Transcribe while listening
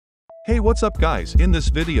Hey, what's up guys? In this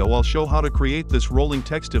video I'll show how to create this rolling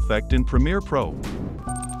text effect in Premiere Pro.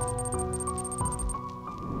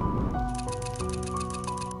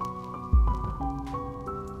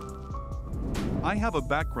 I have a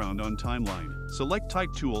background on timeline. Select Type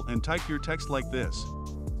tool and type your text like this.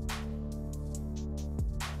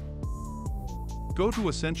 Go to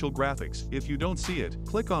Essential Graphics. If you don't see it,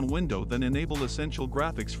 click on Window, then enable Essential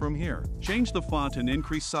Graphics from here. Change the font and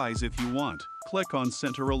increase size if you want. Click on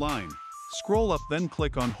Center Align. Scroll up, then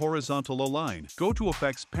click on Horizontal Align. Go to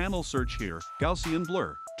Effects panel, search here, Gaussian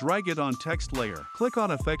Blur. Drag it on text layer. Click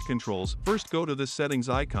on Effect Controls. First go to this settings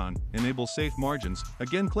icon, enable Safe Margins.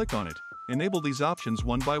 Again click on it. Enable these options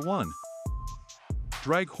one by one.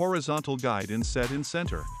 Drag Horizontal Guide and set in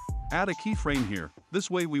center. Add a keyframe here. This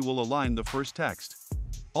way we will align the first text.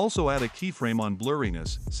 Also add a keyframe on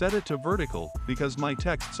blurriness. Set it to vertical, because my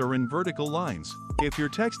texts are in vertical lines. If your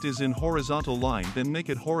text is in horizontal line, then make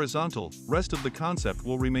it horizontal. Rest of the concept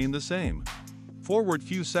will remain the same. Forward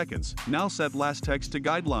few seconds. Now set last text to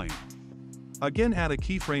guideline. Again add a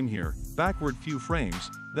keyframe here. Backward few frames.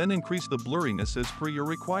 Then increase the blurriness as per your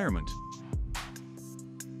requirement.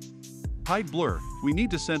 Hide blur. We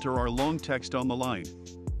need to center our long text on the line.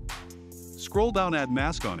 Scroll down, add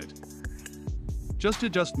mask on it. Just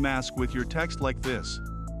adjust mask with your text like this.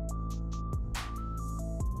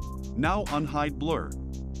 Now unhide blur.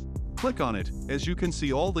 Click on it. As you can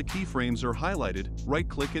see, all the keyframes are highlighted. Right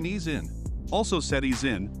click and ease in. Also set ease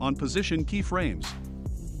in on position keyframes.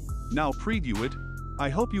 Now preview it. I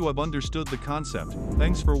hope you have understood the concept.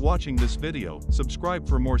 Thanks for watching this video. Subscribe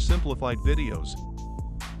for more simplified videos.